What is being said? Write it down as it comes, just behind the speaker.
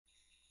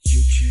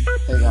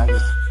Hey guys,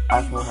 it's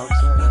iPhone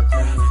Helps here, and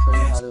today I'm going to show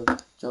you how to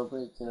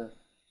jailbreak your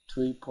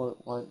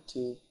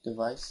 3.12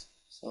 device.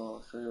 So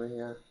I'll show you right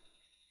here.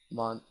 I'm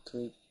on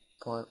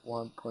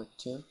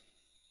 3.1.2.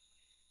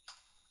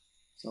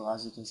 So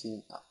as you can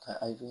see,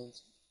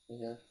 agians right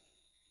here.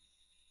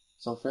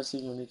 So first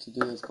thing you need to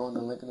do is go in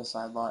the link in the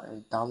sidebar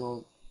and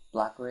download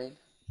Blackra1n.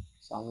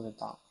 So I'm going to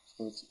download.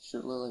 So it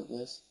should look like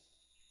this,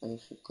 and you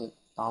should click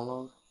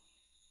download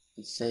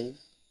and save.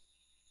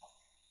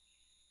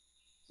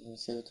 I'm going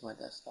to save it to my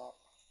desktop.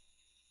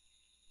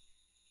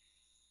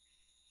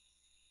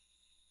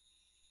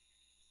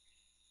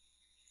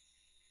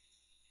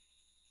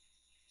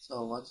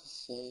 So once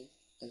it's saved,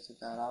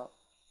 exit that out.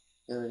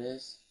 Here it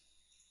is.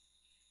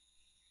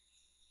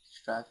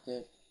 Extract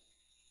it.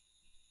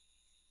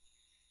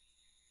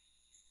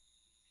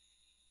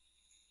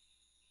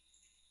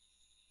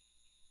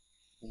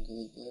 And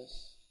delete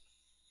this.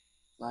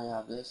 Now you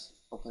have this.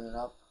 Open it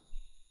up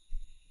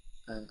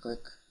and click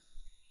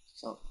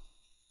so.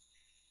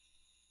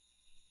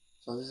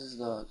 So this is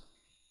the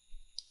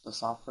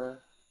software.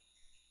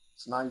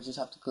 So now you just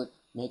have to click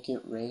make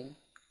it rain.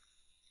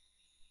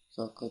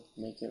 So click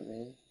make it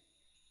rain.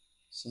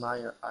 So now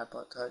your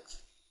iPod Touch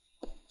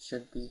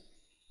should be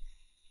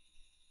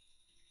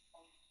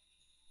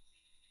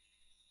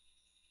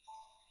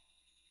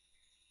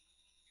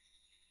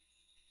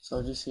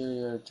so just here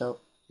your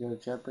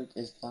jailbreak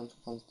is done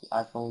once the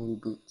iPhone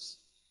reboots.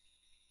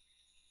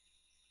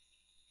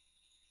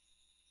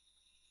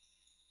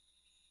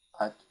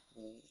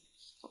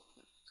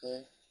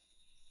 Okay.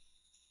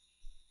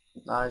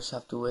 Now I just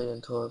have to wait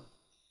until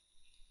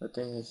the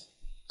thing is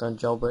done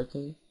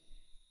jailbreaking.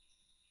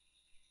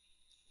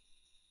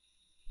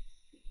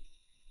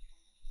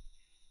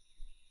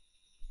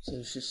 So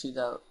you should see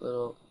that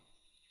little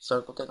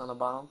circle thing on the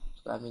bottom.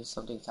 So that means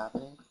something's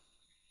happening.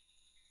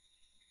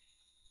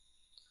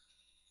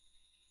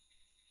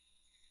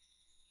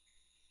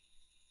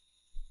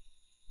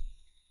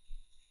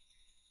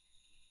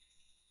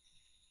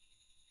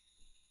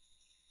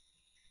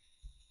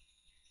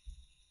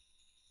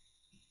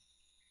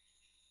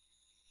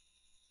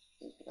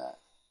 Look at that.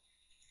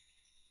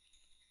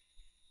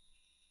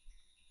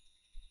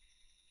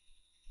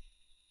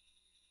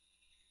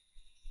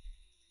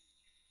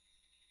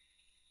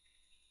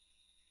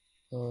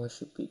 It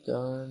should be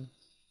done.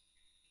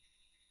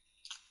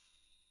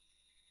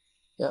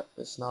 Yep,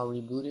 it's now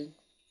rebooting.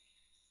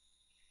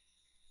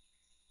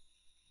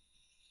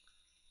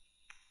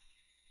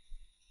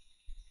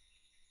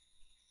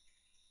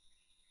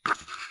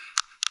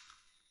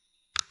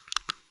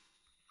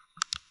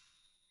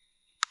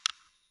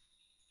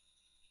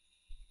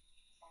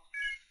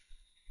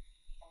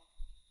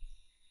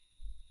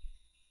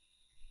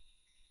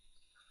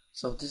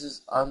 So this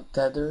is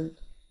untethered.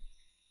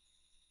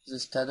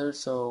 This is tethered,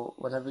 so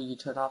whenever you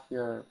turn off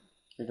your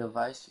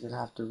device, you're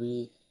gonna have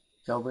to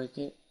jailbreak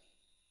it.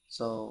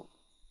 So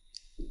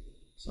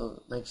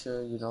make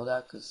sure you know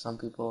that, because some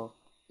people,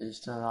 they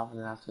just turn it off and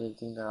then after they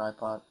think their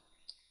iPod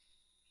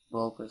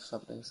broke or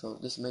something. So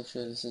just make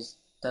sure this is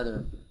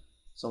tethered.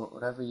 So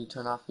whenever you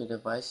turn off your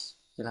device,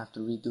 you're gonna have to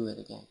redo it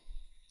again.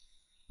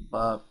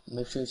 But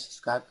make sure you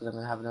subscribe, because I'm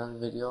gonna have another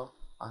video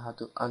on how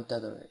to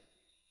untether it.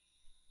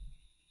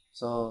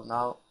 So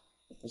now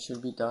it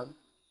should be done.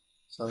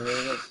 So here it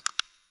is.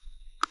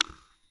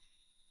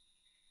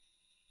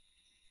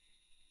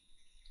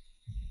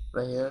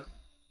 Right here,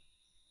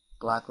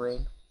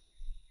 Blackra1n.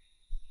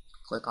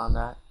 Click on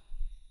that.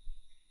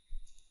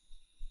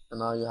 And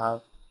now you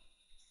have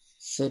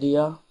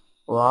Cydia,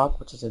 Rock,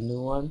 which is a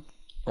new one,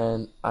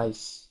 and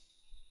Ice.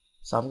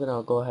 So I'm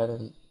gonna go ahead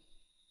and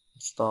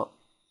install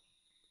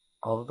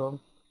all of them,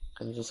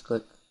 and you just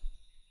click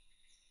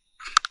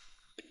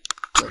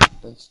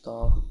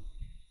install,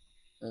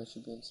 and it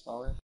should be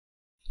installing.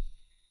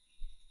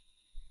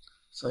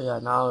 So yeah,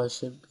 now it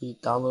should be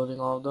downloading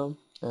all of them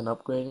and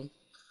upgrading.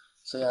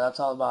 So yeah,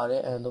 that's all about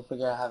it. And don't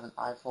forget, I have an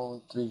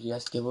iPhone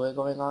 3GS giveaway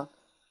going on.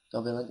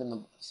 There'll be a link in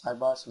the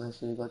sidebar, so make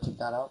sure you go check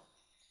that out.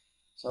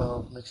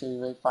 So make sure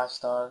you rate 5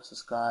 stars,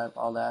 subscribe,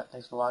 all that.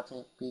 Thanks for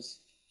watching. Peace.